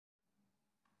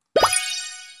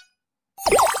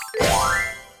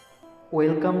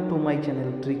Welcome to my channel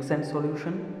tricks and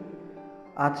solution.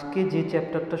 আজকে যে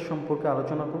চ্যাপ্টারটার সম্পর্কে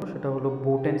আলোচনা করব সেটা হলো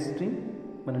বোট অ্যান্ড স্ট্রিম,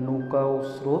 মানে নৌকা ও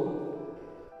স্রোত।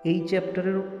 এই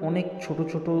চ্যাপ্টারের অনেক ছোট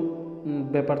ছোট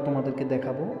ব্যাপার তোমাদেরকে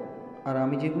দেখাবো, আর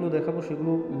আমি যেগুলো দেখাবো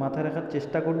সেগুলো মাথায় রাখার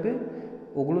চেষ্টা করবে।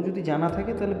 ওগুলো যদি জানা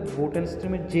থাকে তাহলে বোট অ্যান্ড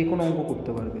স্ট্রিমের যে কোনো অঙ্ক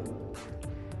করতে পারবে।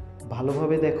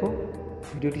 ভালোভাবে দেখো,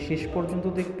 ভিডিওটি শেষ পর্যন্ত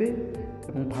দেখবে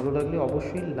এবং ভালো লাগলে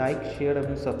অবশ্যই লাইক, শেয়ার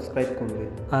এবং সাবস্ক্রাইব করবে।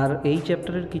 আর এই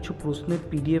চ্যাপ্টারের কিছু প্রশ্নের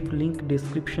পিডিএফ লিঙ্ক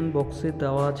ডেসক্রিপশন বক্সে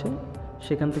দেওয়া আছে,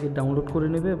 সেখান থেকে ডাউনলোড করে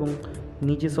নেবে এবং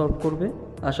নিজে সলভ করবে।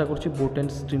 আশা করছি বোট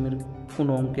অ্যান্ড স্ট্রিমের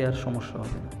কোনো অঙ্কে আর সমস্যা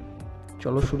হবে না।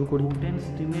 চলো শুরু করি। বোট অ্যান্ড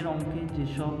স্ট্রিমের অঙ্কে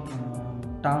যেসব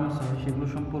টার্মস হয় সেগুলো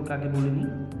সম্পর্কে আগে বলে নিই।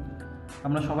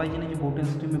 আমরা সবাই জানি যে বোট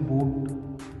অ্যান্ড স্ট্রিমে বোট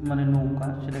মানে নৌকা,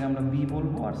 সেটাকে আমরা বি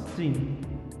বলবো, আর স্ট্রিম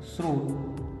স্রোত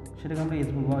সেটাকে আমরা এস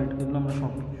বলবো। এগুলো আমরা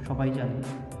সবাই জানি।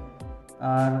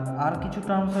 আর কিছু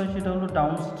টার্মস হয়, সেটা হলো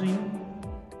ডাউন স্ট্রিম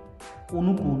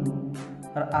অনুকূল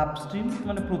আর আপস্ট্রিম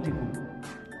মানে প্রতিকূল।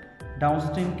 ডাউন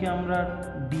স্ট্রিমকে আমরা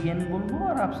ডিএন বলবো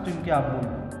আর আপস্ট্রিমকে আপ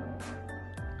বলবো।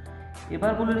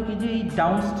 এবার বলে রাখি যে এই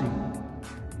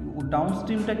ডাউন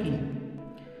স্ট্রিমটা কি।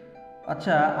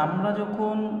 আচ্ছা, আমরা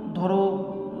যখন ধরো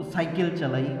সাইকেল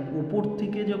চালাই, উপর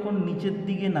থেকে যখন নিচের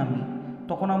দিকে নামি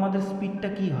তখন আমাদের স্পিডটা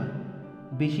কি হয়?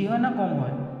 বেশি হয় না কম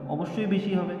হয়? অবশ্যই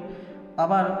বেশি হবে।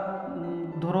 আবার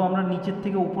ধরো আমরা নিচের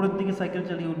থেকে উপরের দিকে সাইকেল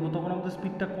চালিয়ে উঠবো, তখন আমাদের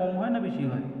স্পিডটা কম হয় না বেশি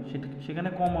হয়? সেখানে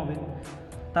কম হবে।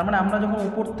 তার মানে আমরা যখন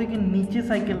উপর থেকে নিচে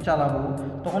সাইকেল চালাবো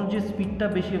তখন যে স্পিডটা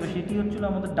বেশি হবে সেটি হচ্ছিল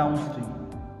আমাদের ডাউন স্ট্রিম,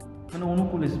 মানে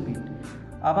অনুকূল স্পিড।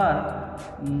 আবার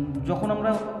যখন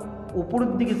আমরা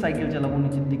ওপরের দিকে সাইকেল চালাবো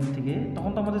নিচের দিক থেকে,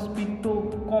 তখন তো আমাদের স্পিড তো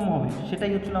কম হবে,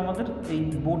 সেটাই হচ্ছিল আমাদের এই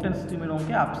বোট অ্যান্ড স্ট্রিমের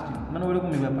অঙ্কে আপস্ট্রিম, মানে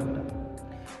ওইরকমই ব্যাপারটা।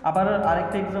 আবার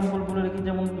আরেকটা এক্সাম্পল বলে রাখি,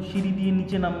 যেমন সিঁড়ি দিয়ে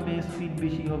নিচে নামবে স্পিড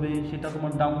বেশি হবে, সেটা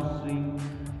তোমার ডাউন স্ট্রিম।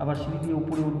 আবার সিঁড়ি দিয়ে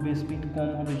উপরে উঠবে স্পিড কম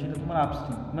হবে, সেটা তোমার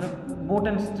আপস্ট্রিম, মানে বোট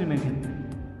অ্যান্ড স্ট্রিমের ক্ষেত্রে।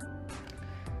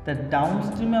 তা ডাউন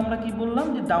স্ট্রিমে আমরা কি বললাম,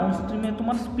 যে ডাউন স্ট্রিমে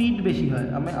তোমার স্পিড বেশি হয়।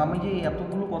 আমি যে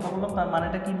এতগুলো কথা বললাম তার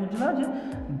মানেটা কি বুঝলাম, যে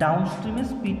ডাউন স্ট্রিমে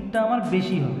স্পিডটা আমার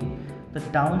বেশি হবে। তা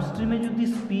ডাউন স্ট্রিমে যদি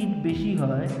স্পিড বেশি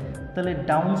হয় তাহলে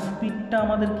ডাউন স্পিডটা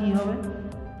আমাদের কি হবে?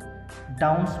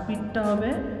 ডাউন স্পিডটা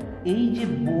হবে এই যে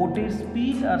বোটের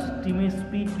স্পিড আর স্ট্রিমের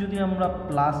স্পিড যদি আমরা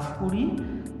প্লাস করি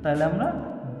তাহলে আমরা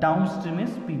ডাউন স্ট্রিমের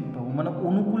স্পিড পাবো, মানে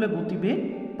অনুকূলে গতিবেগ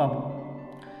পাবো।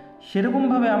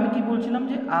 সেরকমভাবে আমি কি বলছিলাম,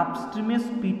 যে আপস্ট্রিমের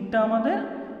স্পিডটা আমাদের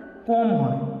কম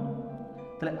হয়।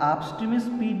 তাহলে আপস্ট্রিমের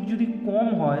স্পিড যদি কম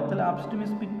হয় তাহলে আপস্ট্রিমের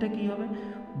স্পিডটা কী হবে?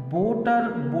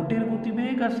 বোটের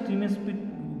গতিবেগ আর স্ট্রিমের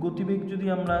গতিবেগ যদি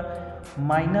আমরা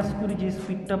মাইনাস করি, যে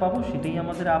স্পিডটা পাবো সেটাই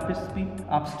আমাদের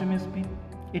আপস্ট্রিমের স্পিড।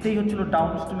 এটাই হচ্ছিল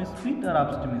ডাউন স্ট্রিমের স্পিড আর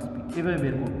আপস্ট্রিমের স্পিড, এভাবে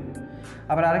বের করবো।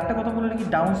 আবার আরেকটা কথা বলে রাখি,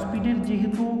 ডাউন স্পিডের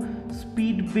যেহেতু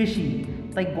স্পিড বেশি,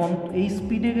 তাই এই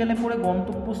স্পিডে গেলে পরে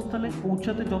গন্তব্যস্থলে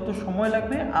পৌঁছাতে যত সময়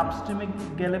লাগবে, আপস্ট্রিমে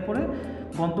গেলে পরে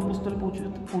গন্তব্যস্থলে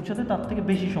পৌঁছাতে তার থেকে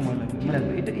বেশি সময়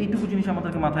লাগবে। এটা এইটুকু জিনিস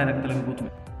আমাদেরকে মাথায় রাখতে লাগবে প্রথমে।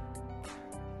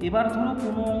 এবার ধরো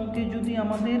কোনো অঙ্কে যদি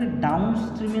আমাদের ডাউন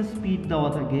স্ট্রিমের স্পিড দেওয়া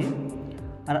থাকে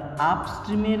আর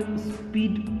আপস্ট্রিমের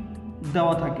স্পিড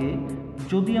দেওয়া থাকে,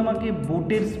 যদি আমাকে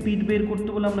বোটের স্পিড বের করতে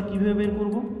বলে আমরা কীভাবে বের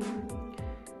করব?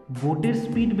 বোটের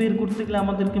স্পিড বের করতে গেলে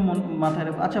আমাদেরকে মাথায়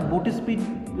রাখবো, আচ্ছা বোটের স্পিড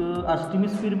আর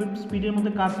স্ট্রিমের স্পিডের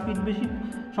মধ্যে কার স্পিড বেশি?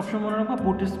 সবসময় মনে রাখবো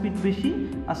বোটের স্পিড বেশি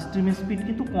আর স্ট্রিমের স্পিড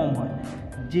কিন্তু কম হয়।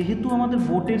 যেহেতু আমাদের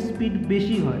বোটের স্পিড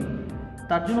বেশি হয়,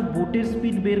 তার জন্য বোটের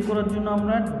স্পিড বের করার জন্য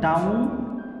আমরা ডাউন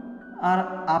আর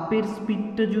আপের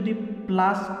স্পিডটা যদি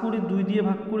প্লাস করে 2 দিয়ে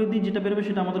ভাগ করে দিই, যেটা বেরোবে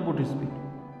সেটা আমাদের বোটের স্পিড।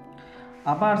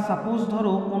 আবার সাপোজ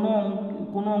ধরো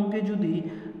কোনো অঙ্কে যদি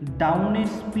ডাউনের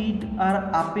স্পিড আর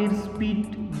আপের স্পিড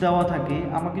দেওয়া থাকে,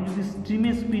 আমাকে যদি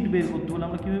স্ট্রিমের স্পিড বের করতে বলে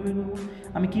আমরা কীভাবে বের করবো?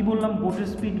 আমি কি বললাম, বোটের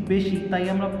স্পিড বেশি তাই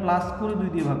আমরা প্লাস করে 2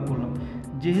 দিয়ে ভাগ করলাম।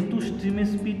 যেহেতু স্ট্রিমের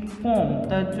স্পিড কম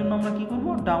তার জন্য আমরা কি করব,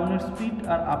 ডাউনের স্পিড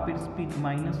আর আপের স্পিড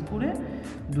মাইনাস করে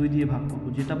 2 দিয়ে ভাগ করবো,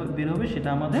 যেটা বের হবে সেটা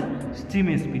আমাদের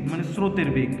স্ট্রিমের স্পিড, মানে স্রোতের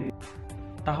বেগ।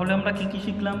 তাহলে আমরা কি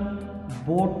শিখলাম?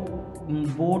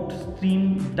 Boat, stream,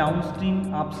 downstream,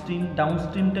 upstream.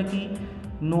 ডাউনস্ট্রিমটা কি?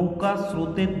 নৌকা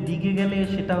স্রোতের দিকে গেলে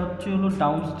সেটা হলো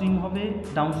ডাউনস্ট্রিম হবে,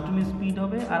 ডাউনস্ট্রিমের স্পিড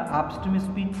হবে। আর আপস্ট্রিমের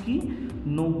স্পিড কি?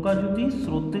 নৌকা যদি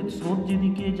স্রোত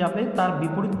যেদিকে যাবে তার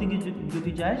বিপরীত দিকে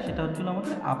যদি যায় সেটা হচ্ছিল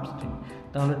আমাদের আপস্ট্রিম।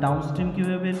 তাহলে ডাউনস্ট্রিম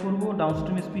কীভাবে বের করবো?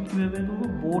 ডাউনস্ট্রিমের স্পিড কীভাবে বের করবো?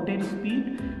 বোটের স্পিড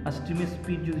আর স্ট্রিমের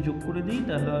স্পিড যদি যোগ করে দিই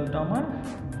তাহলে ওটা আমার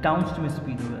ডাউনস্ট্রিমের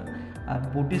স্পিড হবে। আর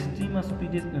বোটের স্ট্রিম আর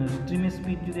স্ট্রিমের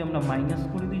স্পিড যদি আমরা মাইনাস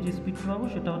করে দিই, যে স্পিড পাবো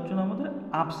সেটা হচ্ছে আমাদের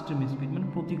আপস্ট্রিমের স্পিড, মানে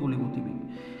প্রতিকূলে গতিবেগ।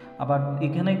 আবার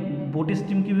এখানে বোটের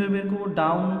স্ট্রিম কীভাবে বের করবো?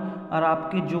 ডাউন আর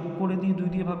আপকে যোগ করে দিয়ে 2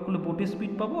 দিয়ে ভাগ করলে বোটের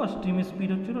স্পিড পাবো, আর স্ট্রিমের স্পিড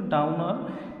হচ্ছিল ডাউন আর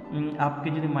আপকে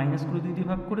যদি মাইনাস করে 2 দিয়ে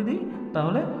ভাগ করে দিই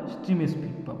তাহলে স্ট্রিমের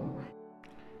স্পিড পাবো।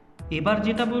 এবার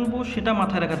যেটা বলবো সেটা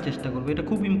মাথায় রাখার চেষ্টা করবে, এটা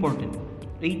খুব ইম্পর্টেন্ট।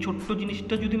 এই ছোট্ট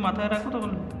জিনিসটা যদি মাথায় রাখো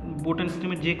তাহলে বোট অ্যান্ড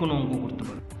স্ট্রিমের যে কোনো অঙ্ক করতে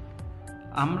পারো।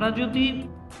 আমরা যদি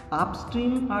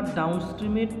আপস্ট্রিম আর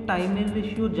ডাউনস্ট্রিমের টাইমের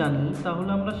রেশিও জানি তাহলে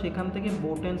আমরা সেখান থেকে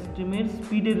বোট অ্যান্ড স্ট্রিমের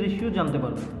স্পিডের রেশিও জানতে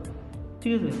পারবো,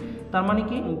 ঠিক আছে? তার মানে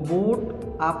কি, বোট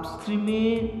আপস্ট্রিমে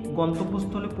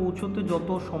গন্তব্যস্থলে পৌঁছতে যত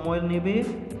সময় নেবে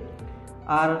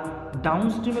আর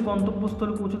ডাউনস্ট্রিমে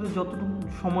গন্তব্যস্থলে পৌঁছতে যতটুকু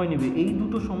সময় নেবে, এই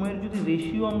দুটো সময়ের যদি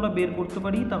রেশিও আমরা বের করতে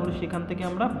পারি তাহলে সেখান থেকে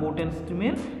আমরা বোট অ্যান্ড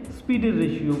স্ট্রিমের স্পিডের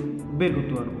রেশিও বের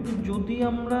করতে পারবো। যদি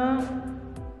আমরা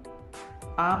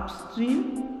আপস্ট্রিম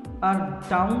আর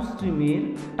ডাউনস্ট্রিমের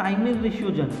টাইমের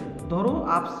রেশিও জানি, ধরো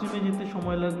আপস্ট্রিমে যেতে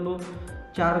সময় লাগলো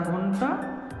 4 ঘন্টা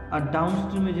আর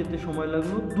ডাউনস্ট্রিমে যেতে সময়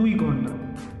লাগলো 2 ঘন্টা,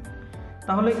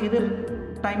 তাহলে এদের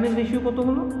টাইমের রেশিও কত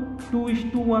হলো?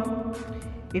 2:1।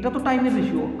 এটা তো টাইমের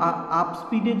রেশিও। আপ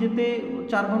স্পিডে যেতে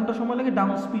 4 ঘন্টা সময় লাগে,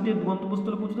 ডাউন স্পিডে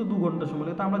গন্তব্যস্থলে পৌঁছতে 2 ঘন্টা সময়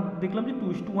লাগে, তা আমরা দেখলাম যে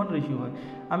 2:1 রেশিও হয়।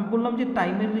 আমি বললাম যে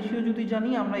টাইমের রেশিও যদি জানি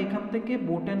আমরা এখান থেকে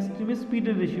বোট অ্যান্ড স্ট্রিমের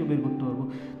স্পিডের রেশিও বের করতে পারবো।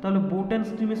 তাহলে বোট অ্যান্ড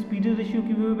স্ট্রিমের স্পিডের রেশিও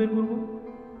কীভাবে বের করবো?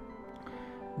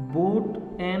 বোট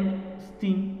অ্যান্ড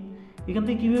স্ট্রিম এখান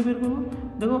থেকে কীভাবে বের করবো?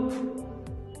 দেখো,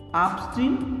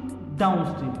 আপস্ট্রিম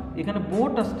ডাউনস্ট্রিম, এখানে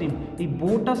বোট আর স্ট্রিম, এই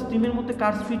বোট আর স্ট্রিমের মধ্যে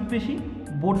কার স্পিড বেশি?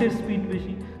 বোটের স্পিড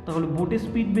বেশি। তাহলে বোটের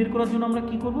স্পিড বের করার জন্য আমরা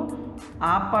কি করব?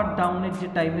 আপ আর ডাউনের যে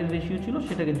টাইমের রেশিও ছিল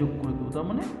সেটাকে যোগ করে দেবো, তার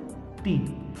মানে 3।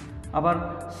 আবার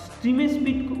স্ট্রিমের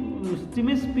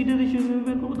স্পিডের রেশিও কীভাবে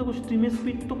বের করবো? দেখো, স্ট্রিমের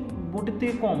স্পিড তো বোটের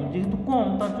থেকে কম, যেহেতু কম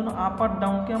তার জন্য আপ আর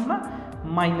ডাউনকে আমরা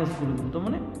মাইনাস করে দেবো, তার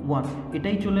মানে 1।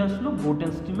 এটাই চলে আসলো বোট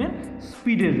অ্যান্ড স্ট্রিমের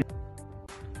স্পিডের।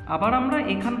 আবার আমরা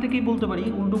এখান থেকেই বলতে পারি,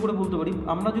 উল্টো করে বলতে পারি,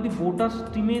 আমরা যদি বোট আর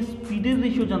স্ট্রিমের স্পিডের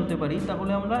রেশিও জানতে পারি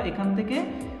তাহলে আমরা এখান থেকে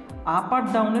আপ আর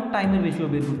ডাউনের টাইমের রেশিও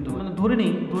বের করতে পারি। মানে ধরে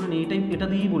নেই এটা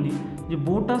দিয়েই বলি যে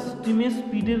বোট আর স্ট্রিমের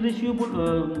স্পিডের রেশিও,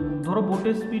 ধরো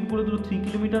বোটের স্পিড বলে দিল 3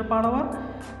 কিলোমিটার/আওয়ার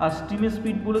আর স্ট্রিমের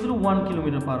স্পিড বলে দিল 1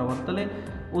 কিলোমিটার/আওয়ার, তাহলে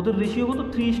ওদের রেশিও কত?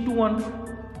 3:1।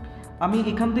 আমি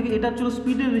এখান থেকে, এটা ছিল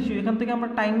স্পিডের রেশিও, এখান থেকে আমরা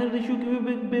টাইমের রেশিও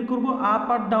কীভাবে বের করবো? আপ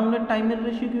আর ডাউনের টাইমের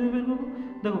রেশিও কীভাবে বের করবো?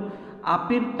 দেখো,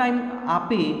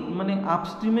 আপে মানে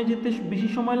আপস্ট্রিমে যেতে বেশি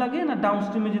সময় লাগে না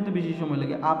ডাউনস্ট্রিমে যেতে বেশি সময়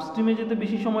লাগে? আপস্ট্রিমে যেতে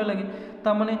বেশি সময় লাগে,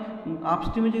 তার মানে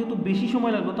আপস্ট্রিমে যেহেতু বেশি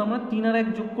সময় লাগলো তার মানে 3 আর 1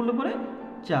 যোগ করলে পরে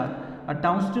 4। আর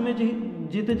ডাউনস্ট্রিমে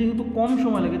যেতে যেহেতু কম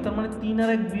সময় লাগে তার মানে 3 আর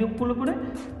 1 বিয়োগ করলে পরে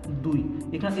 2।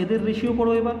 এখানে এদের রেশিও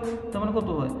করো এবার, তার মানে কত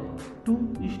হয়?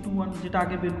 2:1, যেটা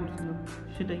আগে বের করছিলাম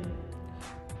সেটাই।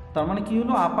 তার মানে কী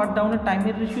হলো? আপ আর ডাউনের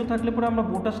টাইমের রেশিও থাকলে পরে আমরা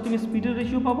বোট আর স্ট্রিমের স্পিডের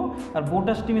রেশিও পাবো, আর বোট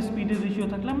আর স্ট্রিমের স্পিডের রেশিও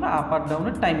থাকলে আমরা আপ আর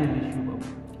ডাউনের টাইমের রেশিও পাবো।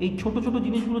 এই ছোটো ছোটো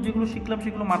জিনিসগুলো যেগুলো শিখলাম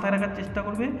সেগুলো মাথায় রাখার চেষ্টা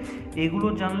করবে, এগুলো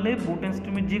জানলে বোট অ্যান্ড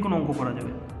স্ট্রিমের যে কোনো অঙ্ক করা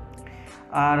যাবে।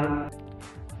 আর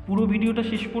পুরো ভিডিওটা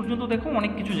শেষ পর্যন্ত দেখো,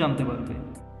 অনেক কিছু জানতে পারবে।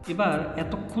 এবার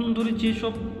এতক্ষণ ধরে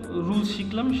যেসব রুলস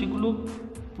শিখলাম সেগুলো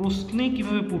প্রশ্নে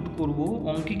কীভাবে পুট করব,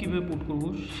 অঙ্কে কীভাবে পুট করব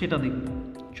সেটা দেখব।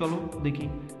 চলো দেখি।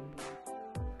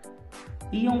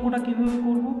 এই অঙ্কটা কীভাবে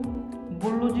করব?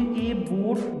 বললো যে a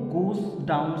boat goes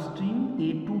downstream A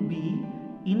to B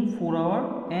in 4 hours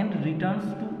and returns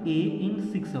to A in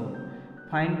 6 hours.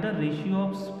 Find the ratio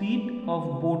of speed of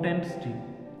boat and stream.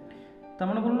 তার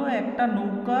মানে বললো একটা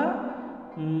নৌকা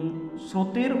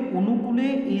স্রোতের অনুকূলে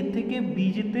A থেকে B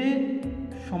যেতে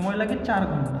সময় লাগে 4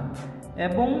 ঘন্টা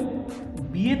এবং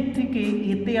B এর থেকে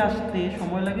এতে আসতে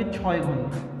সময় লাগে 6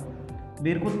 ঘন্টা।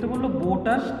 বের করতে বললো বোট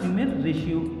আর স্ট্রিমের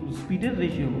রেশিও, স্পিডের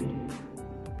রেশিও কত।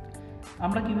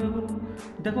 আমরা কীভাবে করব?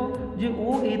 দেখো, যে ও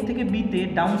এ থেকে বিতে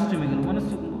ডাউন স্ট্রিমে গেল, মানে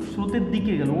স্রোতের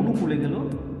দিকে গেল, অনুকূলে গেল।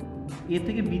 এ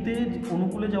থেকে বিতে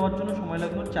অনুকূলে যাওয়ার জন্য সময়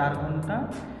লাগলো 4 ঘন্টা,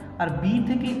 আর বি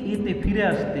থেকে এতে ফিরে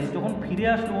আসতে, যখন ফিরে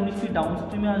আসলো ও নিশ্চয়ই ডাউন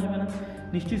স্ট্রিমে আসবে না,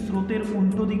 নিশ্চয়ই স্রোতের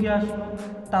উল্টো দিকে আসলো,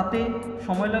 তাতে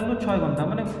সময় লাগলো 6 ঘন্টা,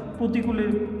 মানে প্রতিকূলে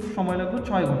সময় লাগলো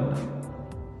 6 ঘন্টা।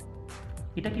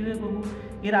 এটা কীভাবে করব?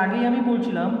 এর আগেই আমি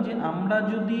বলছিলাম যে আমরা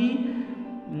যদি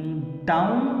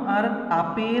ডাউন আর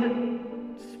আপের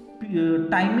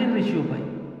টাইমের রেশিও পাই,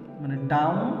 মানে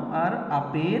ডাউন আর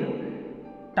আপের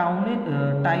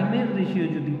টাইমের রেশিও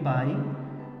যদি পাই,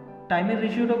 টাইমের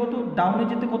রেশিওটা কত? ডাউনে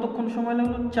যেতে কতক্ষণ সময়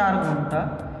লাগলো? 4 ঘন্টা,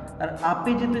 আর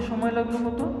আপে যেতে সময় লাগলো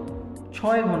কত?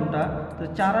 6 ঘন্টা। তো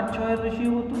 4 আর 6 এর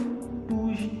রেশিও কত?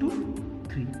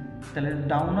 2:3। তাহলে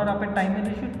ডাউন আর আপের টাইমের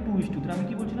রেশিও 2:3। আমি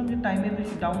কি বলছিলাম যে টাইমের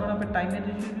রেশিও, ডাউন আর আপের টাইমের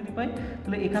রেশিও যদি পাই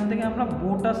তাহলে এখান থেকে আমরা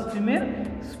বোট আর স্ট্রিমের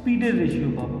স্পিডের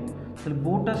রেশিও পাবো। তাহলে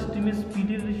বোট আর স্ট্রিমের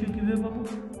স্পিডের রেশিও কীভাবে পাবো?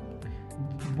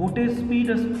 বোটের স্পিড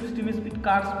আর স্ট্রিমের স্পিড,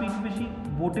 কার স্পিড বেশি?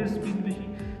 বোটের স্পিড বেশি।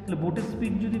 তাহলে বোটের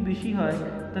স্পিড যদি বেশি হয়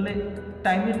তাহলে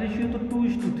টাইমের রেশিও তো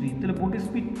 2:3। তাহলে বোটের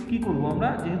স্পিড কী করবো আমরা?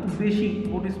 যেহেতু বেশি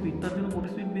বোটের স্পিড, তার জন্য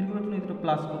বোটের স্পিড বের করার জন্য এটা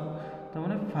প্লাস করবো, তার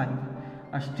মানে 5।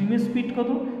 আর স্ট্রিমের স্পিড কত?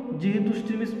 যেহেতু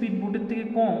স্ট্রিমের স্পিড বোটের থেকে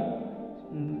কম,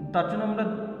 তার জন্য আমরা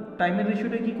টাইমের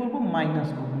রেশিওটা কী করবো, মাইনাস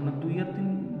করবো। আমরা 2 আর 3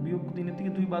 বিয়োগ 3 থেকে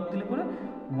 2 বাদ দিলে পরে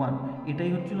 1। এটাই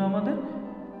হচ্ছিল আমাদের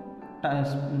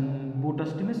বোট আর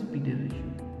স্টিমের স্পিডের রেশিও।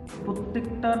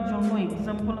 প্রত্যেকটার জন্য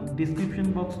এক্সাম্পল ডিসক্রিপশন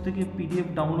বক্স থেকে পিডিএফ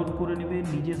ডাউনলোড করে নেবে,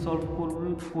 নিজে সলভ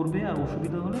করবে আর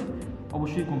অসুবিধা হলে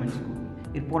অবশ্যই কমেন্টস করবে।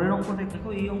 এর পরের অঙ্কটা দেখো,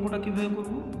 এই অঙ্কটা কীভাবে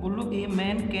করবো, বললো a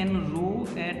man can rho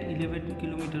at 11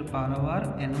 km/h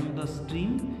along the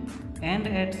stream and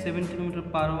at 7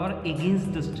 km/h against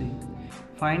the stream.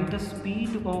 Find the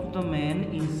speed of the man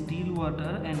in still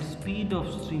water and speed of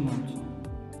stream also.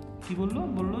 কী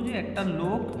বললো যে একটা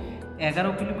লোক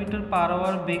 11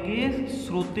 km/h বেগে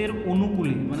স্রোতের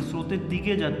অনুকূলে মানে স্রোতের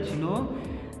দিকে যাচ্ছিল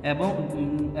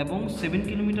এবং 7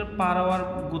 km/h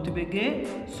গতিবেগে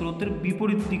স্রোতের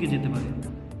বিপরীত দিকে যেতে পারে,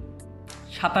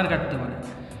 সাঁতার কাটতে পারে।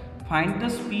 Find the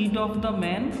speed of the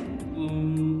man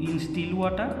in still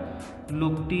water,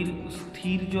 লোকটির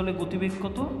স্থির জলে গতিবেগ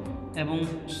কত এবং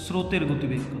স্রোতের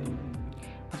গতিবেগ কত।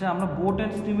 আচ্ছা, আমরা বোট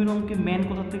অ্যান্ড স্ট্রিমের অঙ্কে ম্যান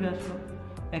কোথা থেকে আসলো?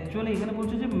 অ্যাকচুয়ালি এখানে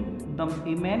বলছে যে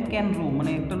এ ম্যান ক্যান রো,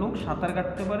 মানে একটা লোক সাঁতার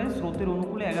কাটতে পারে স্রোতের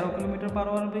অনুকূলে 11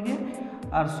 km/h বেগে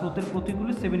আর স্রোতের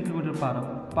প্রতিকূলে 7 km/h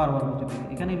গতিবেগে।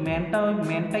 এখানে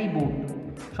ম্যানটাই বোট,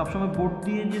 সবসময় বোট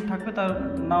দিয়ে যে থাকবে তার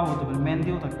নাও হতে পারে, ম্যান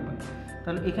দিয়েও থাকতে পারে।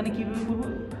 তাহলে এখানে কীভাবে করবো,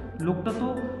 লোকটা তো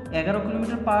 11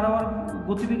 km/h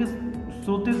গতিবেগে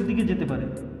স্রোতের দিকে যেতে পারে,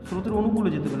 স্রোতের অনুকূলে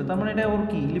যেতে পারে, তার মানে এটা ওর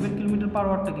কি 11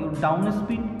 km/hটা কি ওর ডাউন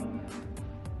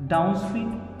স্পিড।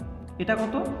 এটা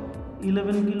কত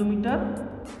 11 km/h।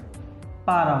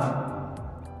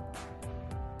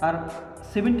 আর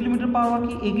 7 km/h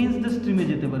কি এগেনস্ট দ্য স্ট্রিমে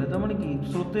যেতে পারে, তার মানে কি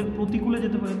স্রোতের প্রতিকূলে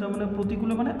যেতে পারে, তার মানে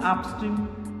প্রতিকূলে মানে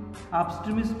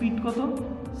আপস্ট্রিমের স্পিড কত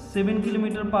 7 km/h।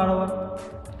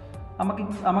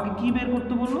 আমাকে কি বের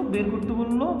করতে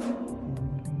বললো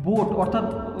বোট অর্থাৎ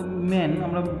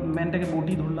আমরা ম্যানটাকে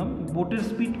বোটই ধরলাম, বোটের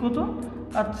স্পিড কত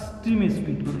আর স্ট্রিমের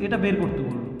স্পিড কত এটা বের করতে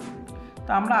বললো।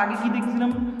 তা আমরা আগে কি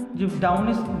দেখছিলাম যে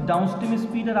ডাউন স্ট্রিমের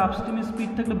স্পিড আর আপ স্ট্রিমের স্পিড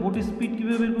থাকলে বোটের স্পিড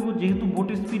কীভাবে বের করবো, যেহেতু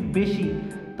বোটের স্পিড বেশি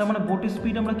তার মানে বোটের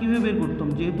স্পিড আমরা কীভাবে বের করতাম,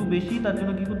 যেহেতু বেশি তার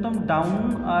জন্য কী করতাম ডাউন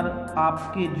আর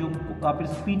আপের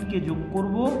স্পিডকে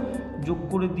যোগ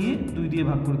করে দিয়ে 2 দিয়ে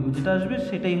ভাগ করে দেবো, যেটা আসবে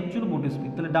সেটাই হচ্ছিল বোটের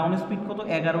স্পিড। তাহলে ডাউনের স্পিড কত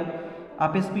 11,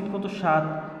 আপের স্পিড কত 7,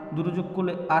 দুটো যোগ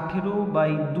করলে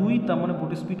 18/2, তার মানে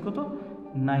বোটের স্পিড কত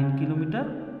 9 km/h।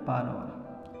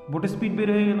 বোটের স্পিড বের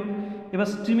হয়ে গেল। এবার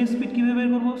স্ট্রিমের স্পিড কীভাবে বের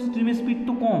করবো, স্ট্রিমের স্পিড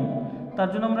তো কম, তার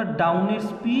জন্য আমরা ডাউনের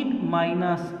স্পিড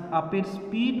মাইনাস আপের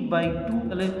স্পিড বাই 2,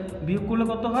 তাহলে বিয়োগ করলে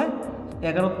কত হয়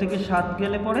 11 থেকে 7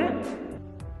 গেলে পরে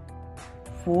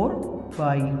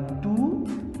 4/2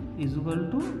 =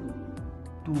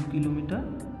 2 km/h।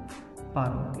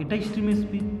 এটাই স্ট্রিমের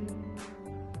স্পিড,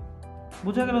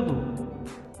 বোঝা গেল তো।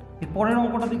 এর পরের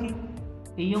অঙ্কটা দেখি,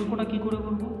 এই অঙ্কটা কি করে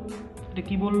করবো, এটা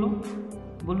কি বললো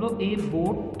a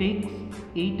boat text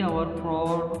 8 hours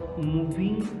for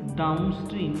moving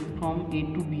downstream from A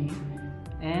to B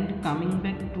and coming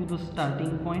back to the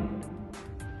starting point.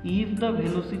 If the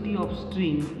velocity of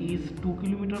stream is 2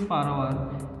 km/h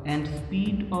and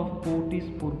speed of boat is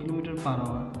 4 km/h,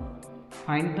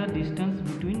 find the distance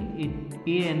between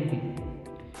A and B.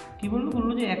 কি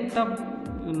বললো যে একটা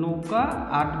নৌকা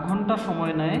 8 ঘন্টা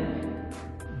সময় নেয়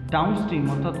downstream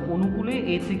অর্থাৎ অনুকূলে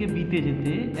এ থেকে বিতে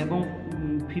যেতে এবং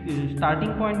স্টার্টিং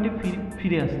পয়েন্টে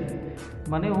ফিরে আসে,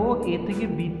 মানে ও এ থেকে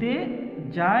বিতে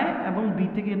যায় এবং বি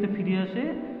থেকে এতে ফিরে আসে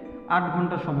 8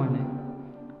 ঘন্টা সময় নেয়।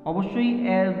 অবশ্যই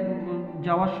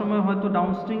যাওয়ার সময় হয়তো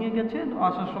ডাউনস্ট্রিমে গেছে,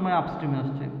 আসার সময় আপস্ট্রিমে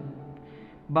আসছে,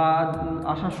 বা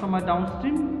আসার সময়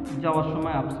ডাউনস্ট্রিম যাওয়ার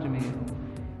সময় আপস্ট্রিমে গেল,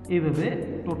 এইভাবে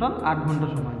টোটাল 8 ঘন্টা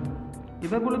সময়।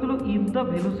 এবার বলে দিল if the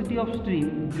velocity of stream,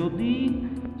 যদি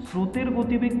স্রোতের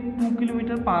গতিবেগ 2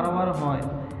 km/h হয়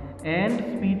and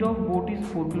speed of BOT is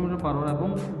 4 km/h এবং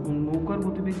নৌকার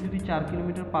গতিবেগ যদি 4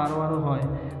 km/h হয়,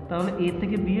 তাহলে এ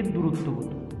থেকে বি এর দূরত্ব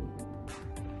কত।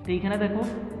 তো এইখানে দেখো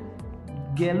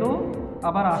গেল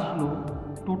আবার আসলো,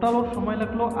 টোটাল ওর সময়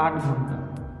লাগলো 8 ঘন্টা।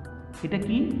 এটা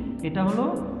কি, এটা হলো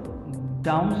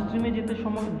ডাউন স্ট্রিমে যেতে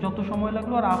যত সময়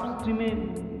লাগলো আর আপ স্ট্রিমে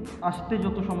আসতে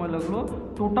যত সময় লাগলো,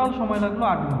 টোটাল সময় লাগলো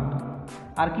 8 ঘন্টা।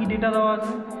 আর কি ডেটা দেওয়া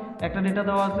আছে, একটা ডেটা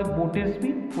দেওয়া আছে বোটের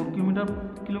স্পিড 4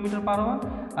 km/h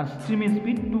আর স্ট্রিমের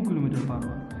স্পিড 2 km/h।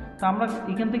 তা আমরা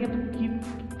এখান থেকে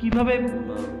কীভাবে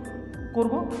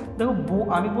করব, দেখো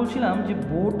আমি বলছিলাম যে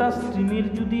বোট আর স্ট্রিমের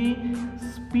যদি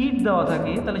স্পিড দেওয়া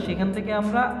থাকে তাহলে সেখান থেকে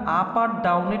আমরা আপ আর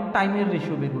ডাউনের টাইমের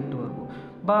রেশিও বের করতে পারবো,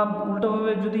 বা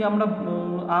উল্টোভাবে যদি আমরা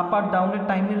আপ আর ডাউনের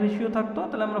টাইমের রেশিও থাকতো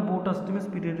তাহলে আমরা বোট আর স্ট্রিমের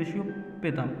স্পিডের রেশিও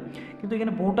পেতাম। কিন্তু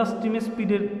এখানে বোট আর স্ট্রিমের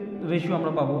স্পিডের রেশিও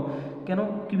আমরা পাবো কেন,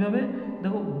 কিভাবে,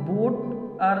 দেখো বোট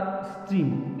আর স্ট্রিম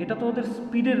এটা তো ওদের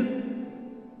স্পিডের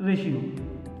রেশিও,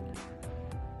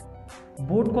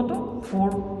 বোট কত 4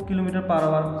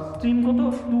 কিলোমিটার/আওয়ার, স্ট্রিম কত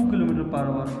 2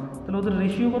 কিলোমিটার/আওয়ার, তাহলে ওদের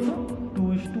রেশিও কত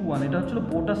 2:1। এটা হচ্ছিল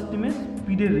বোট আর স্ট্রিমের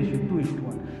স্পিডের রেশিও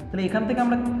 2:1। তাহলে এখান থেকে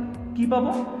আমরা কি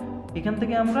পাবো, এখান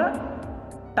থেকে আমরা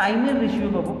টাইমের রেশিও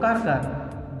পাবো, কার কার,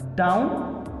 ডাউন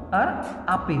আর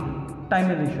আপের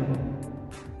টাইমের রেশিও পাবো,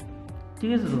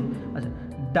 ঠিক আছে তো। আচ্ছা,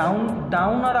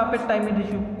 ডাউন আর আপের টাইমের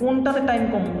রেশিও, কোনটাতে টাইম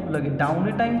কম লাগে,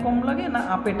 ডাউনে টাইম কম লাগে না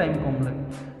আপে টাইম কম লাগে,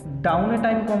 ডাউনে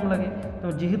টাইম কম লাগে। তো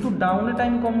যেহেতু ডাউনে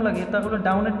টাইম কম লাগে তাহলে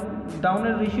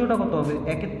ডাউনের রেশিওটা কত হবে,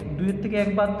 2-এর থেকে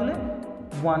 1 বাদ দিলে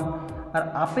 1। আর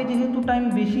আপে যেহেতু টাইম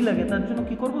বেশি লাগে তার জন্য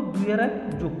কী করবো, 2 আর 1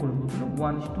 যোগ করে দেবো,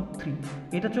 1:3।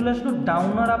 এটা চলে আসলো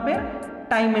ডাউন আর আপের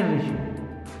টাইমের রেশিও।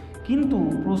 কিন্তু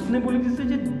প্রশ্নে বলে দিচ্ছে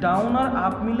যে ডাউন আর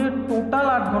আপ মিলে টোটাল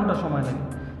 8 ঘন্টা সময় লাগে।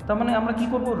 তার মানে আমরা কি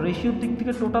করব, রেশিওর দিক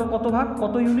থেকে টোটাল কত ভাগ,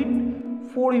 কত ইউনিট,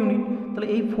 4 ইউনিট। তাহলে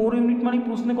এই 4 ইউনিট মানেই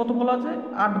প্রশ্নে কত বলা আছে,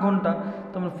 8 ঘন্টা।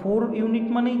 তার মানে 4 ইউনিট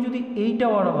মানেই যদি 8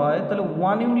 আওয়ার হয় তাহলে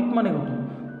 1 ইউনিট মানে কত,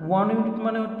 1 ইউনিট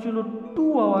মানে হচ্ছিল 2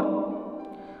 আওয়ার।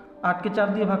 8কে 4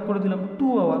 দিয়ে ভাগ করে দিলাম, 2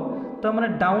 আওয়ার। তার মানে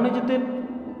ডাউনে যেতে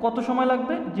কত সময়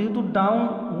লাগবে, যেহেতু ডাউন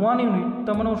 1 ইউনিট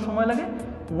তার মানে ওর সময় লাগে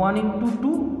 1 ×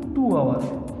 2 2 আওয়ার।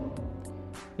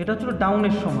 এটা হচ্ছিল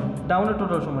ডাউনের সময়, ডাউনের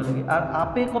টোটাল সময় লাগে। আর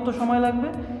আপে কত সময় লাগবে,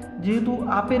 যেহেতু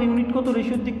আপের ইউনিট কত,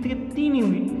 রেশিওর দিক থেকে 3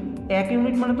 ইউনিট, 1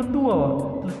 ইউনিট মানে তো 2 আওয়ার,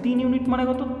 তাহলে 3 ইউনিট মানে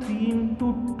কত, 3 ×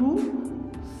 2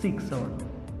 6 আওয়ার।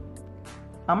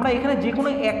 আমরা এখানে যে কোনো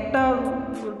একটা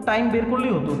টাইম বের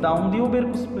করলেই হতো, ডাউন দিয়েও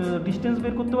ডিস্টেন্স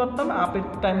বের করতে পারতাম, আপের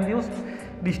টাইম দিয়েও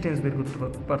ডিস্টেন্স বের করতে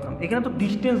পারতাম। এখানে তো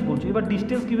ডিস্টেন্স বলছি, এবার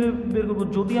ডিস্টেন্স কীভাবে বের করবো,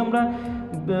 যদি আমরা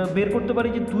বের করতে পারি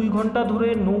যে 2 ঘন্টা ধরে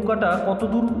নৌকাটা কত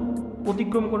দূর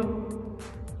অতিক্রম করে,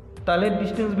 তাহলে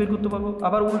ডিস্টেন্স বের করতে পারবো।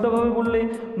 আবার উল্টোভাবে বললে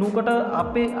নৌকাটা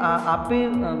আপে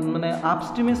মানে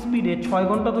আপস্ট্রিমের স্পিডে 6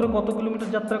 ঘন্টা ধরে কত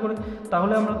কিলোমিটার যাত্রা করে,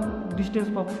 তাহলে আমরা ডিস্টেন্স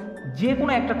পাবো। যে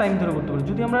কোনো একটা টাইম ধরে করতে পারি।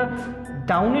 যদি আমরা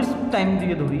ডাউনের টাইম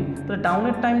দিয়ে ধরি, তাহলে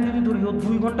ডাউনের টাইম যদি ধরি ও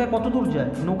 2 ঘন্টায় কত দূর যায়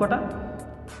নৌকাটা,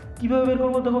 কীভাবে বের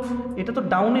করবো, দেখো এটা তো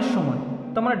ডাউনের সময়,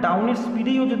 তার মানে ডাউনের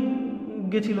স্পিডেই ও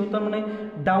গেছিলো, তার মানে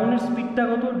ডাউনের স্পিডটা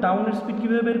কত, ডাউনের স্পিড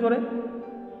কীভাবে বের করে,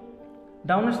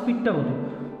 ডাউনের স্পিডটা কত,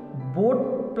 বোট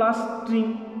প্লাস স্ট্রিম,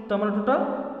 তো আমরা টোটাল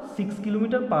 6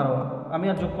 কিলোমিটার/আওয়ার। আমি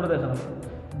আর যোগ করে দেখালাম,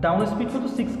 ডাউনের স্পিড কত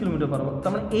 6 কিলোমিটার/আওয়ার।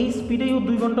 তার মানে এই স্পিডেই ও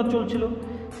 2 ঘন্টা চলছিল।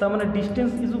 তার মানে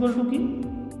ডিস্টেন্স ইজ ইকুয়াল টু কি,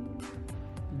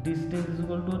 ডিস্টেন্স ইজ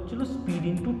ইকুয়াল টু হচ্ছিল স্পিড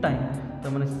ইন্টু টাইম।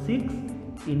 তার মানে 6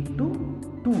 ×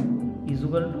 2 ইজ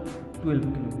ইকুয়াল টু 12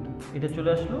 কিলোমিটার। এটা চলে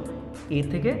আসলো এ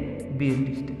থেকে বি এর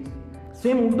ডিস্টেন্স।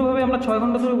 সেম উল্টোভাবে আমরা 6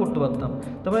 ঘন্টা ধরে করতে পারতাম।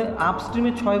 তারপরে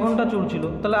আপস্ট্রিমে 6 ঘন্টা চলছিল,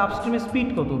 তাহলে আপস্ট্রিমের স্পিড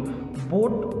কত,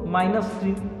 বোট মাইনাস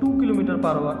স্ট্রিম 2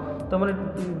 কিলোমিটার/আওয়ার। তার মানে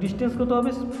ডিস্টেন্স কত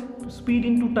হবে, speed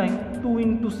into time, 2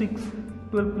 × 6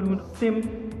 12 kilometre. Same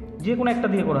যে কোনো একটা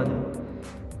দিয়ে করা যায়।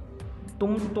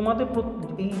 তোমাদের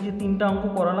এই যে 3টা অঙ্ক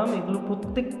করালাম, এগুলো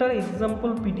প্রত্যেকটার এক্সাম্পল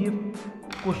PDF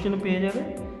কোশ্চেনে পেয়ে যাবে।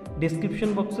 ডেসক্রিপশন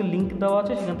বক্সে লিঙ্ক দেওয়া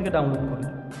আছে, সেখান থেকে ডাউনলোড করে।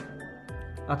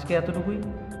 আজকে এতটুকুই।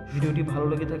 ভিডিওটি ভালো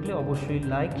লেগে থাকলে অবশ্যই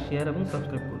লাইক, শেয়ার এবং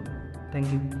সাবস্ক্রাইব করুন। Thank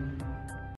you.